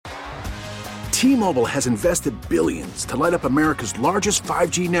T-Mobile has invested billions to light up America's largest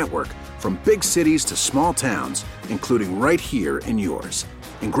 5G network, from big cities to small towns, including right here in yours.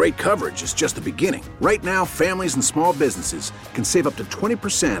 And great coverage is just the beginning. Right now, families and small businesses can save up to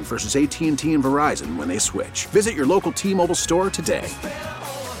 20% versus AT&T and Verizon when they switch. Visit your local T-Mobile store today.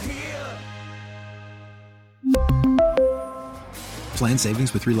 Plan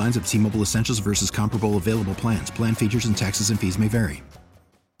savings with 3 lines of T-Mobile Essentials versus comparable available plans. Plan features and taxes and fees may vary.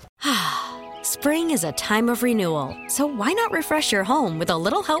 Spring is a time of renewal, so why not refresh your home with a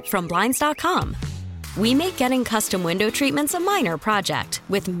little help from Blinds.com? We make getting custom window treatments a minor project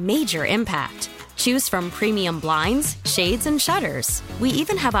with major impact. Choose from premium blinds, shades, and shutters. We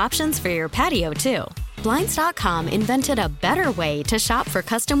even have options for your patio, too. Blinds.com invented a better way to shop for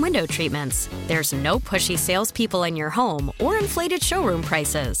custom window treatments. There's no pushy salespeople in your home or inflated showroom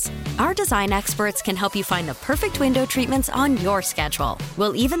prices. Our design experts can help you find the perfect window treatments on your schedule.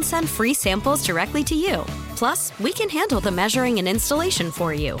 We'll even send free samples directly to you. Plus, we can handle the measuring and installation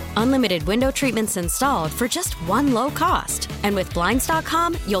for you. Unlimited window treatments installed for just one low cost. And with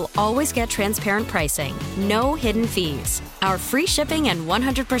Blinds.com, you'll always get transparent pricing. No hidden fees. Our free shipping and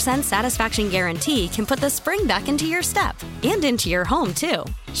 100% satisfaction guarantee can put the spring back into your step and into your home, too.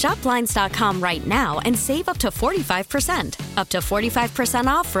 Shop Blinds.com right now and save up to 45%. Up to 45%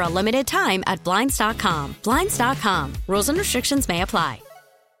 off for a limited time at Blinds.com. Blinds.com. Rules and restrictions may apply.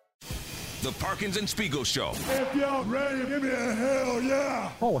 The Parkins and Spiegel Show. If y'all ready, give me a hell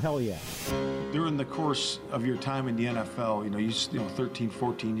yeah. Oh, hell yeah. During the course of your time in the NFL, you know 13,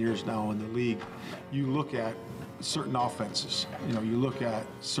 14 years now in the league, you look at certain offenses, you look at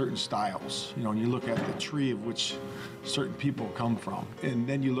certain styles, and you look at the tree of which certain people come from. And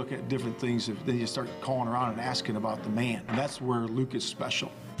then you look at different things, then you start calling around and asking about the man. And that's where Luke is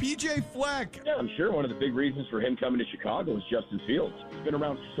special. PJ Fleck. Yeah, I'm sure one of the big reasons for him coming to Chicago is Justin Fields. He's been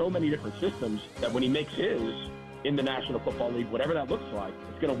around so many different systems that when he makes his in the National Football League, whatever that looks like,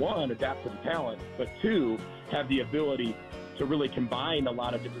 it's going to, 1, adapt to the talent, but 2, have the ability to really combine a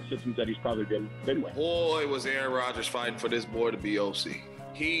lot of different systems that he's probably been with. Boy, was Aaron Rodgers fighting for this boy to be OC.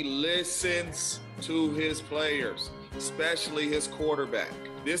 He listens to his players, especially his quarterback.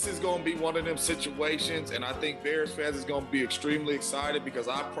 This is going to be one of them situations, and I think Bears fans is going to be extremely excited because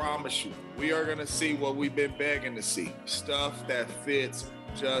I promise you, we are going to see what we've been begging to see, stuff that fits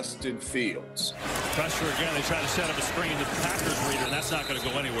Justin Fields. Pressure again, they try to set up a screen to the Packers reader, and that's not going to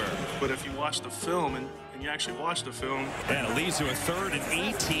go anywhere. But if you watch the film, and you actually watch the film. And it leads to a 3rd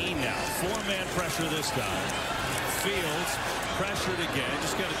and 18 now. 4-man pressure this time. Fields pressured again,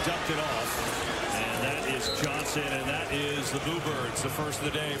 just got to duck it off. And that is Johnson, and that is the Boo Birds, the first of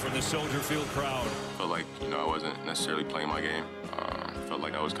the day from the Soldier Field crowd. Felt like, I wasn't necessarily playing my game. Felt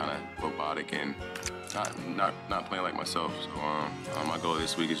like I was kind of robotic and not playing like myself. So my goal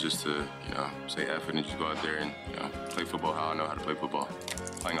this week is just to, say effort and just go out there and, play football how I know how to play football.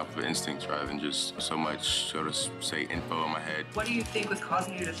 Playing off of instincts rather than just so much, so to say, info in my head. What do you think was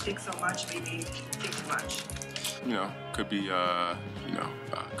causing you to think so much, maybe think too much? Could be,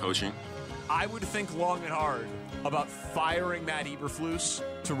 coaching. I would think long and hard about firing Matt Eberflus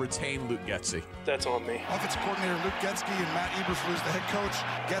to retain Luke Getsy. That's on me. Offensive coordinator Luke Getsy and Matt Eberflus, the head coach.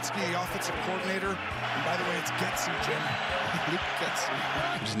 Getsy, offensive coordinator. And by the way, it's Getsy, Jim. Luke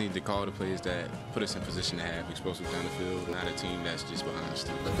Getsy. We just need to call the plays that put us in position to have explosive down the field, not a team that's just behind us.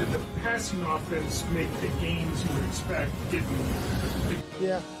 Did the passing offense make the gains you would expect?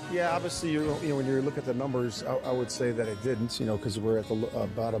 Yeah. Obviously, when you look at the numbers, I would say that it didn't. Because we're at the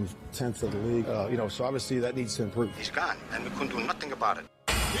bottom 10th of the league. So obviously that needs to improve. He's gone, and we couldn't do nothing about it.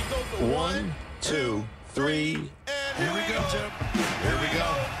 1, 2, 3. And here we go, Jim. Here we go.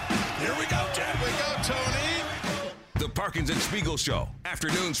 Here we go, Jim. Here we go, Tony. The Parkins and Spiegel Show.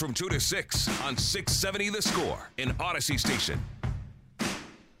 Afternoons from 2 to 6 on 670 The Score in Odyssey Station.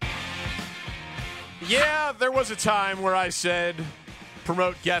 Yeah, there was a time where I said,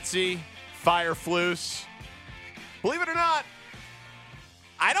 promote Getsy, fire Flus. Believe it or not,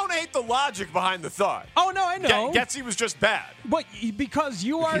 I don't hate the logic behind the thought. Oh, no, I know. Getsy was just bad. But because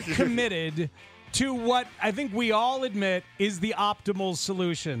you are committed to what I think we all admit is the optimal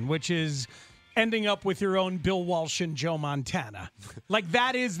solution, which is ending up with your own Bill Walsh and Joe Montana. Like,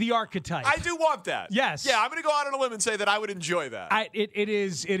 that is the archetype. I do want that. Yes. Yeah, I'm going to go out on a limb and say that I would enjoy that. It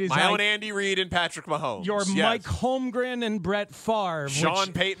is my own Andy Reid and Patrick Mahomes. Your Mike Holmgren and Brett Favre.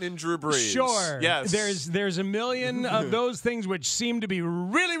 Sean Payton and Drew Brees. Sure. Yes. There's a million of those things which seem to be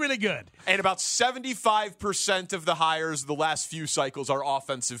really, really good. And about 75% of the hires the last few cycles are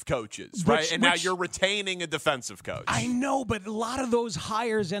offensive coaches, right? Now you're retaining a defensive coach. I know, but a lot of those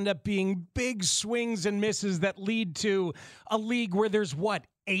hires end up being big swings and misses that lead to a league where there's,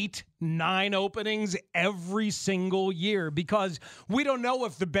 8, 9 openings every single year because we don't know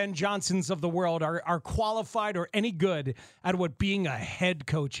if the Ben Johnsons of the world are qualified or any good at what being a head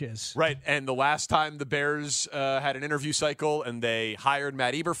coach is. Right, and the last time the Bears had an interview cycle and they hired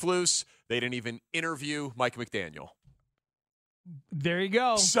Matt Eberflus, they didn't even interview Mike McDaniel. There you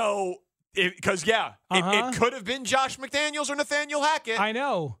go. So, because, it could have been Josh McDaniels or Nathaniel Hackett. I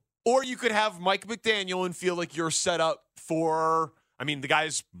know. Or you could have Mike McDaniel and feel like you're set up for, I mean, the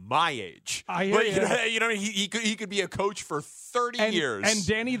guy's my age. I hear you. You know, he could be a coach for 30 years. And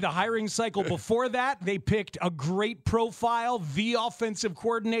Danny, the hiring cycle before that, they picked a great profile, the offensive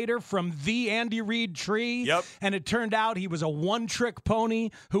coordinator from the Andy Reid tree. Yep. And it turned out he was a one-trick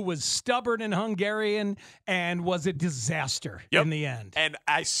pony who was stubborn and Hungarian and was a disaster in the end. And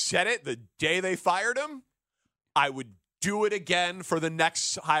I said it the day they fired him, I would do it again for the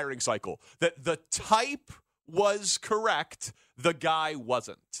next hiring cycle. That the type was correct, the guy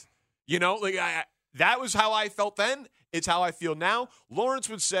wasn't. You know, like that was how I felt then. It's how I feel now. Lawrence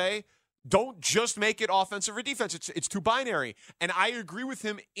would say, don't just make it offensive or defense. It's too binary. And I agree with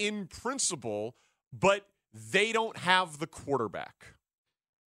him in principle, but they don't have the quarterback.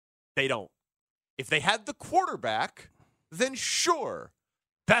 They don't. If they had the quarterback, then sure,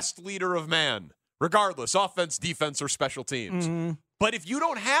 best leader of man, regardless, offense, defense, or special teams. Mm-hmm. But if you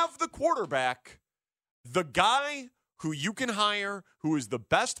don't have the quarterback, the guy who you can hire, who is the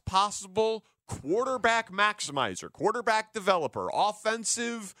best possible quarterback maximizer, quarterback developer,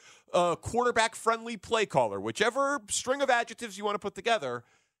 offensive, quarterback-friendly play caller, whichever string of adjectives you want to put together,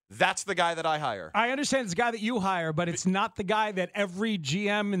 that's the guy that I hire. I understand it's the guy that you hire, but it's not the guy that every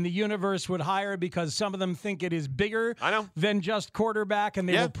GM in the universe would hire because some of them think it is bigger than just quarterback, and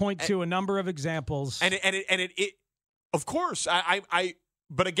they will point to a number of examples. And it of course,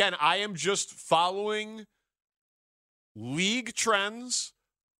 but again, I am just following league trends,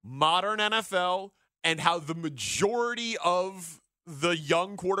 modern NFL, and how the majority of the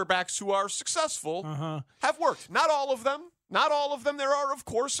young quarterbacks who are successful have worked. Not all of them. Not all of them. There are, of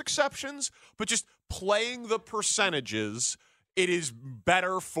course, exceptions, but just playing the percentages, it is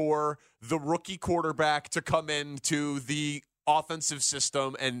better for the rookie quarterback to come into the offensive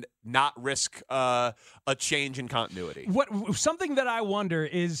system and not risk a change in continuity. Something that I wonder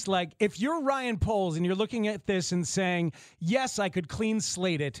is, like, if you're Ryan Poles and you're looking at this and saying, yes, I could clean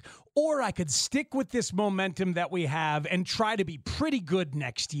slate it, or I could stick with this momentum that we have and try to be pretty good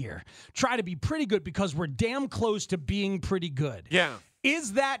next year. Try to be pretty good because we're damn close to being pretty good. Yeah.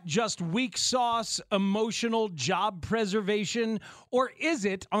 Is that just weak sauce, emotional job preservation, or is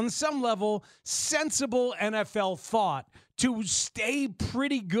it, on some level, sensible NFL thought to stay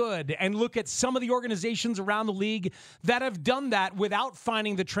pretty good and look at some of the organizations around the league that have done that without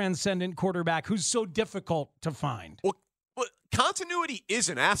finding the transcendent quarterback who's so difficult to find? Well, continuity is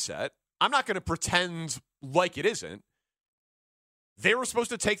an asset. I'm not going to pretend like it isn't. They were supposed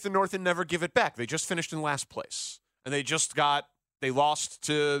to take the North and never give it back. They just finished in last place. And they lost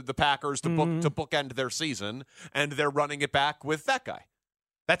to the Packers to bookend their season, and they're running it back with that guy.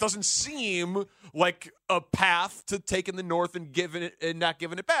 That doesn't seem like a path to taking the North and not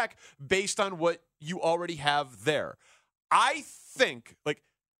giving it back based on what you already have there. I think,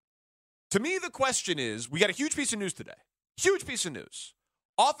 to me, the question is, we got a huge piece of news today. Huge piece of news.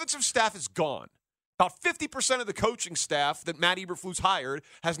 Offensive staff is gone. About 50% of the coaching staff that Matt Eberflus hired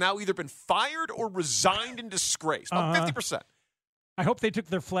has now either been fired or resigned in disgrace. About 50%. I hope they took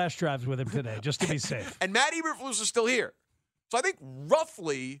their flash drives with him today, just to be safe. And Matt Eberflus is still here. So I think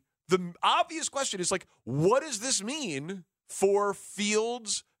roughly the obvious question is, what does this mean for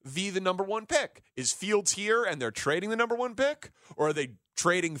Fields v. the number one pick? Is Fields here and they're trading the number one pick? Or are they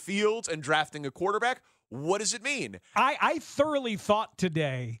trading Fields and drafting a quarterback? What does it mean? I thoroughly thought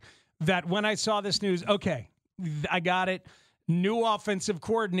today that when I saw this news, okay, I got it. New offensive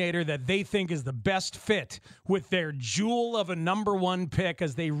coordinator that they think is the best fit with their jewel of a number one pick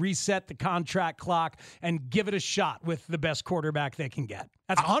as they reset the contract clock and give it a shot with the best quarterback they can get.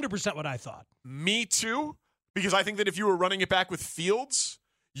 That's 100% what I thought. Me too, because I think that if you were running it back with Fields,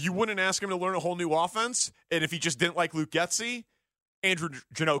 you wouldn't ask him to learn a whole new offense. And if he just didn't like Luke Getsy, Andrew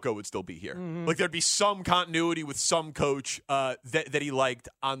Janocko would still be here. Mm-hmm. There'd be some continuity with some coach that he liked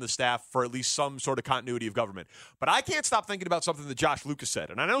on the staff for at least some sort of continuity of government. But I can't stop thinking about something that Josh Lucas said.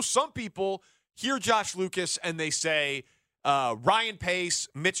 And I know some people hear Josh Lucas and they say Ryan Pace,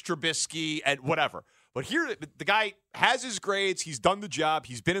 Mitch Trubisky, and whatever. But here, the guy has his grades. He's done the job.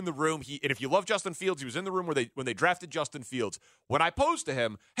 He's been in the room. And if you love Justin Fields, he was in the room when they drafted Justin Fields. When I posed to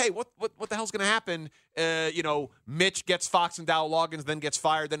him, hey, what the hell's going to happen? Mitch gets Fox and Dow Loggins, then gets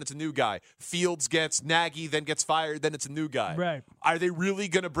fired, then it's a new guy. Fields gets Nagy, then gets fired, then it's a new guy. Right. Are they really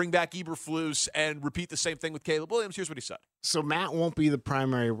going to bring back Eberflus and repeat the same thing with Caleb Williams? Here's what he said. So Matt won't be the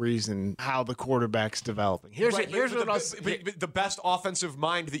primary reason how the quarterback's developing. Here's what the best offensive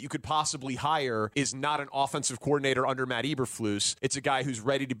mind that you could possibly hire is not an offensive coordinator under Matt Eberflus. It's a guy who's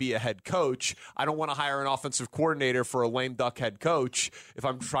ready to be a head coach. I don't want to hire an offensive coordinator for a lame duck head coach if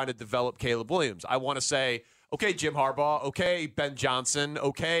I'm trying to develop Caleb Williams. I want to say, okay, Jim Harbaugh, okay, Ben Johnson,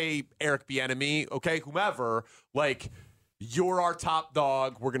 okay, Eric Bieniemy, okay, whomever, you're our top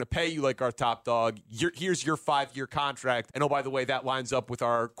dog. We're going to pay you like our top dog. Here's your 5-year contract. And, oh, by the way, that lines up with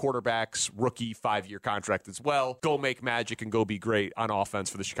our quarterback's rookie 5-year contract as well. Go make magic and go be great on offense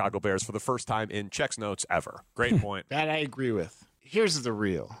for the Chicago Bears for the first time in Chex Notes ever. Great point. That I agree with. Here's the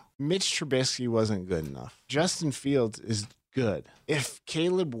real. Mitch Trubisky wasn't good enough. Justin Fields is good. If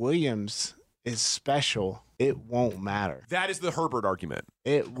Caleb Williams is special, it won't matter. That is the Herbert argument.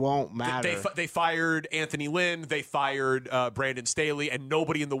 It won't matter. They fired Anthony Lynn. They fired Brandon Staley, and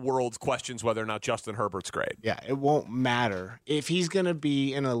nobody in the world questions whether or not Justin Herbert's great. Yeah, it won't matter. If he's going to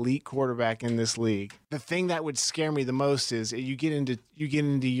be an elite quarterback in this league, the thing that would scare me the most is you get into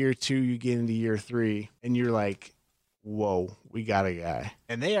year 2, you get into year 3, and you're like, whoa, we got a guy.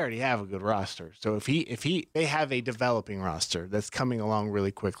 And they already have a good roster. So if they have a developing roster that's coming along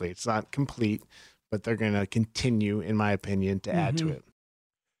really quickly. It's not complete, but they're going to continue, in my opinion, to add to it.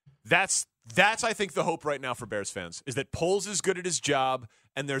 That's I think the hope right now for Bears fans is that Poles is good at his job,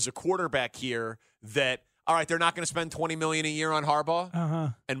 and there's a quarterback here that, all right, they're not going to spend $20 million a year on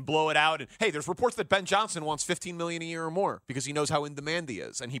Harbaugh and blow it out. And hey, there's reports that Ben Johnson wants $15 million a year or more because he knows how in demand he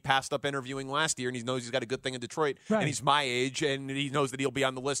is, and he passed up interviewing last year, and he knows he's got a good thing in Detroit, and he's my age, and he knows that he'll be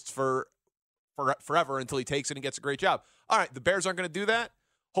on the lists for forever until he takes it and gets a great job. All right, the Bears aren't going to do that.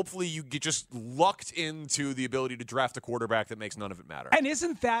 Hopefully you get just lucked into the ability to draft a quarterback that makes none of it matter. And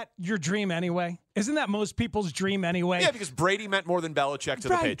isn't that your dream anyway? Isn't that most people's dream anyway? Yeah, because Brady meant more than Belichick to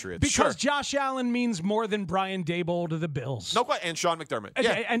the Patriots. Because Josh Allen means more than Brian Daboll to the Bills. No question. And Sean McDermott.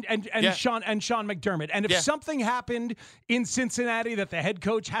 Sean McDermott. And if something happened in Cincinnati that the head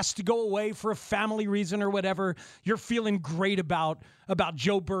coach has to go away for a family reason or whatever, you're feeling great about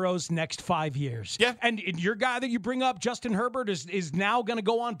Joe Burrow's next 5 years. Yeah. And your guy that you bring up, Justin Herbert, is now going to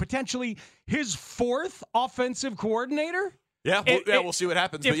go on potentially his 4th offensive coordinator. Yeah, we'll see what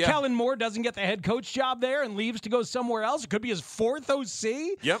happens. If Kellen Moore doesn't get the head coach job there and leaves to go somewhere else, it could be his 4th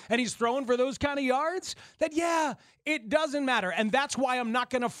OC. Yep. And he's throwing for those kind of yards. It doesn't matter. And that's why I'm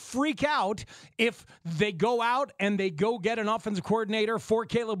not going to freak out if they go out and they go get an offensive coordinator for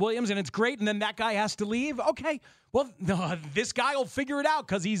Caleb Williams and it's great and then that guy has to leave. Okay, well, this guy will figure it out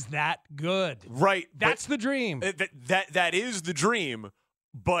because he's that good. Right. That's the dream. That is the dream,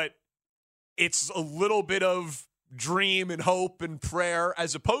 but it's a little bit of dream and hope and prayer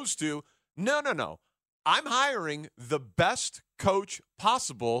as opposed to, no. I'm hiring the best coach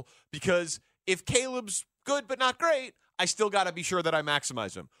possible because if Caleb's good but not great, I still got to be sure that I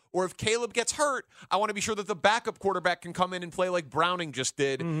maximize him. Or if Caleb gets hurt, I want to be sure that the backup quarterback can come in and play like Browning just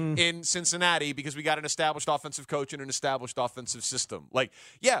did in Cincinnati because we got an established offensive coach and an established offensive system.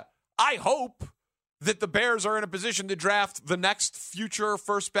 I hope that the Bears are in a position to draft the next future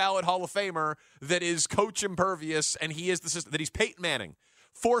first ballot Hall of Famer that is coach impervious, and he is the system, that he's Peyton Manning.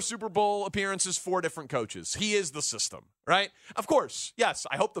 4 Super Bowl appearances, 4 different coaches. He is the system, right? Of course, yes,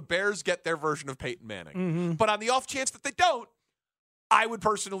 I hope the Bears get their version of Peyton Manning. But on the off chance that they don't, I would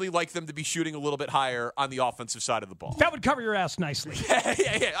personally like them to be shooting a little bit higher on the offensive side of the ball. That would cover your ass nicely.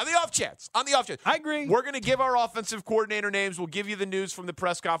 Yeah. On the off chance. I agree. We're going to give our offensive coordinator names. We'll give you the news from the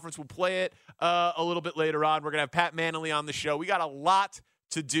press conference. We'll play it a little bit later on. We're going to have Pat Manley on the show. We got a lot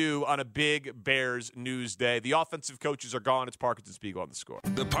to do on a big Bears news day. The offensive coaches are gone. It's Parkinson Spiegel on the Score.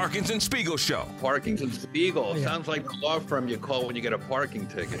 The Parkinson Spiegel Show. Parkinson Spiegel. Sounds like the law firm you call when you get a parking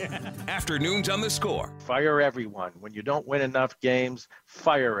ticket. Afternoons on the Score. Fire everyone. When you don't win enough games,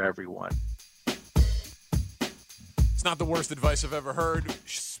 fire everyone. It's not the worst advice I've ever heard.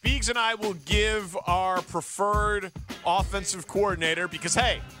 Spiegs and I will give our preferred offensive coordinator because,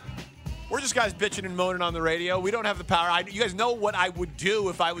 hey, We're just guys bitching and moaning on the radio. We don't have the power. You guys know what I would do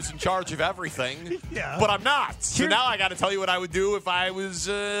if I was in charge of everything. Yeah. But I'm not. So now I got to tell you what I would do if I was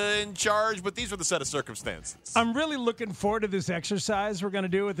in charge. But these were the set of circumstances. I'm really looking forward to this exercise we're going to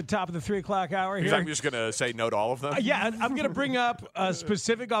do at the top of the 3 o'clock hour here. I'm just going to say no to all of them? Yeah, I'm going to bring up a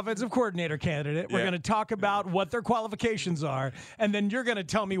specific offensive coordinator candidate. We're going to talk about what their qualifications are, and then you're going to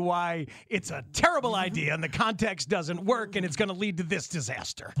tell me why it's a terrible idea and the context doesn't work and it's going to lead to this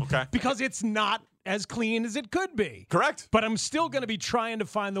disaster. Okay. Because it's not as clean as it could be. Correct. But I'm still going to be trying to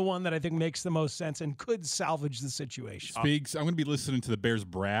find the one that I think makes the most sense and could salvage the situation. Speaks. I'm going to be listening to the Bears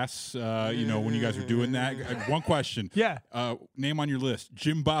brass, when you guys are doing that. One question. Yeah. Name on your list.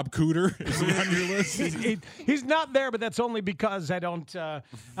 Jim Bob Cooter. Is he on your list? He's not there, but that's only because I don't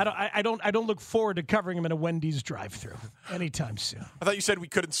look forward to covering him in a Wendy's drive-thru anytime soon. I thought you said we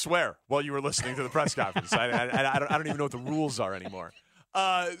couldn't swear while you were listening to the press conference. I don't even know what the rules are anymore.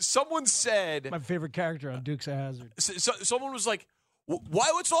 Someone said... My favorite character on Dukes of Hazzard. Someone was like,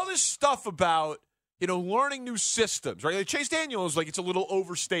 what's all this stuff about, learning new systems, right? Like Chase Daniel was like, it's a little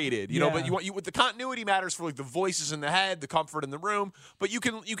overstated, but the continuity matters for like the voices in the head, the comfort in the room, but you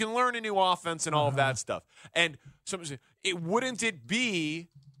can learn a new offense and all of that stuff. And someone said, it's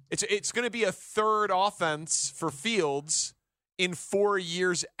going to be a third offense for Fields in 4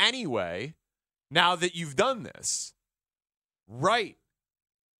 years anyway, now that you've done this. Right.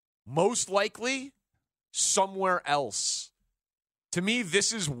 Most likely somewhere else. To me,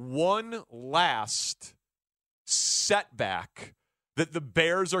 this is one last setback that the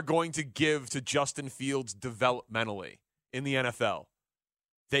Bears are going to give to Justin Fields developmentally in the NFL.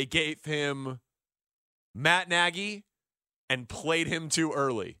 They gave him Matt Nagy and played him too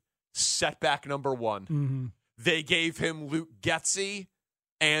early. Setback number one. Mm-hmm. They gave him Luke Getsy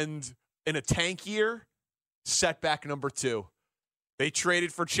and in a tank year. Setback number two. They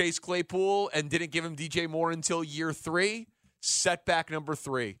traded for Chase Claypool and didn't give him DJ Moore until year 3. Setback number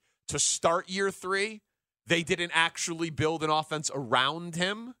 3. To start year 3, they didn't actually build an offense around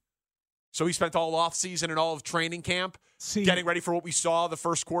him. So he spent all offseason and all of training camp getting ready for what we saw the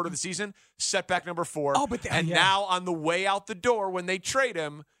first quarter of the season. Setback number 4. Now on the way out the door, when they trade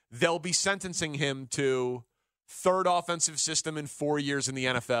him, they'll be sentencing him to third offensive system in 4 years in the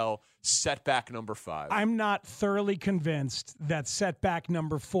NFL. Setback number 5. I'm not thoroughly convinced that setback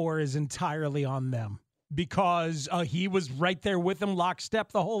number 4 is entirely on them because he was right there with them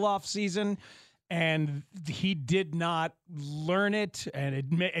lockstep the whole offseason, and he did not learn it, and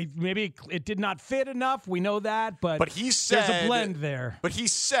maybe it did not fit enough. We know that, but he said, there's a blend there. But he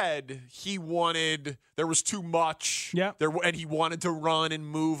said he wanted there was too much. Yeah, and he wanted to run and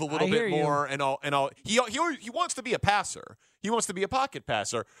move a little bit more and all. He wants to be a passer. He wants to be a pocket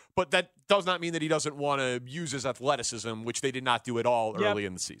passer, but that does not mean that he doesn't want to use his athleticism, which they did not do at all early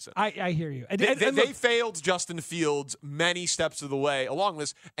in the season. I hear you. They failed Justin Fields many steps of the way along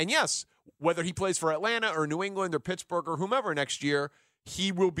this, and yes, whether he plays for Atlanta or New England or Pittsburgh or whomever next year,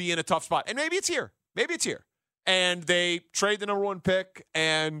 he will be in a tough spot. And maybe it's here. And they trade the number 1 pick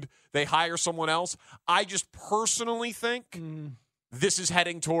and they hire someone else. I just personally think this is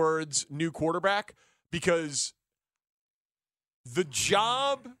heading towards new quarterback because the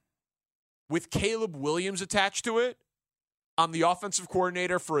job with Caleb Williams attached to it, I'm the offensive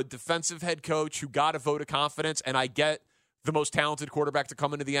coordinator for a defensive head coach who got a vote of confidence, and I get the most talented quarterback to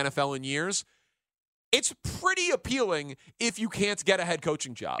come into the NFL in years. It's pretty appealing if you can't get a head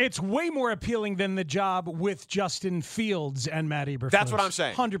coaching job. It's way more appealing than the job with Justin Fields and Matt Eberflus. That's what I'm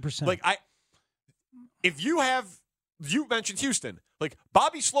saying. 100%. If you mentioned Houston, like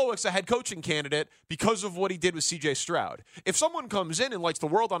Bobby Slowick's a head coaching candidate because of what he did with C.J. Stroud. If someone comes in and lights the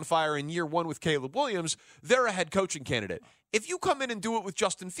world on fire in year 1 with Caleb Williams, they're a head coaching candidate. If you come in and do it with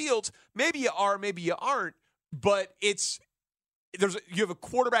Justin Fields, maybe you are, maybe you aren't, but you have a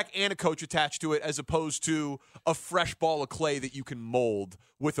quarterback and a coach attached to it as opposed to a fresh ball of clay that you can mold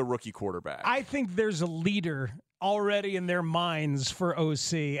with a rookie quarterback. I think there's a leader already in their minds for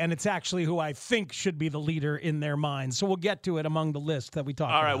OC, and it's actually who I think should be the leader in their minds. So we'll get to it among the list that we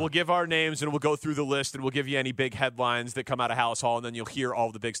talked about. All right, we'll give our names, and we'll go through the list, and we'll give you any big headlines that come out of House Hall, and then you'll hear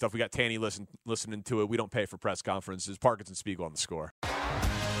all the big stuff. We got Tanny listening to it. We don't pay for press conferences. Parkinson Spiegel on the Score.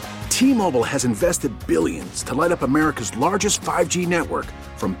 T-Mobile has invested billions to light up America's largest 5G network,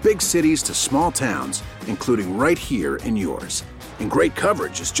 from big cities to small towns, including right here in yours. And great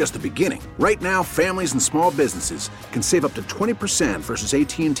coverage is just the beginning. Right now, families and small businesses can save up to 20% versus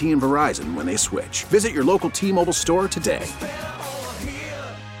AT&T and Verizon when they switch. Visit your local T-Mobile store today.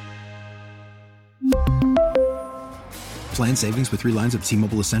 Plan savings with 3 lines of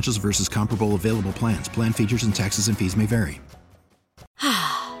T-Mobile Essentials versus comparable available plans. Plan features and taxes and fees may vary.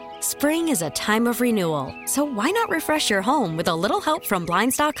 Spring is a time of renewal, so why not refresh your home with a little help from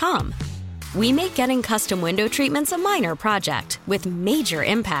Blinds.com? We make getting custom window treatments a minor project with major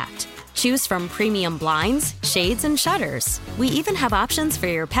impact. Choose from premium blinds, shades, and shutters. We even have options for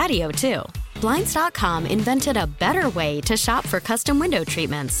your patio, too. Blinds.com invented a better way to shop for custom window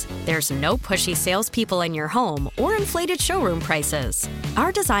treatments. There's no pushy salespeople in your home or inflated showroom prices.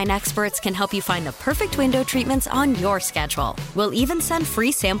 Our design experts can help you find the perfect window treatments on your schedule. We'll even send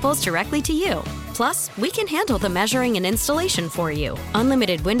free samples directly to you. Plus, we can handle the measuring and installation for you.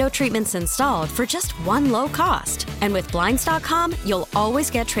 Unlimited window treatments installed for just one low cost. And with Blinds.com, you'll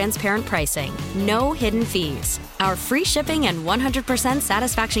always get transparent pricing. No hidden fees. Our free shipping and 100%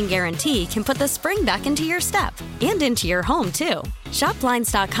 satisfaction guarantee can put the spring back into your step and into your home, too. Shop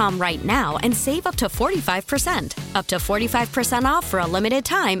Blinds.com right now and save up to 45%. Up to 45% off for a limited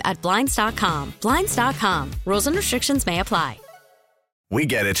time at Blinds.com. Blinds.com. Rules and restrictions may apply. We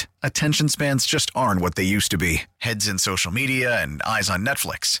get it. Attention spans just aren't what they used to be. Heads in social media and eyes on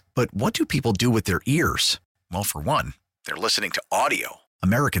Netflix. But what do people do with their ears? Well, for one, they're listening to audio.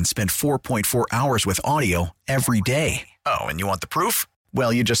 Americans spend 4.4 hours with audio every day. Oh, and you want the proof?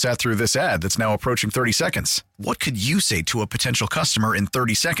 Well, you just sat through this ad that's now approaching 30 seconds. What could you say to a potential customer in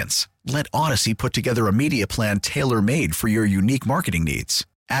 30 seconds? Let Odyssey put together a media plan tailor-made for your unique marketing needs.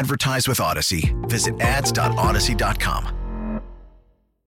 Advertise with Odyssey. Visit ads.odyssey.com.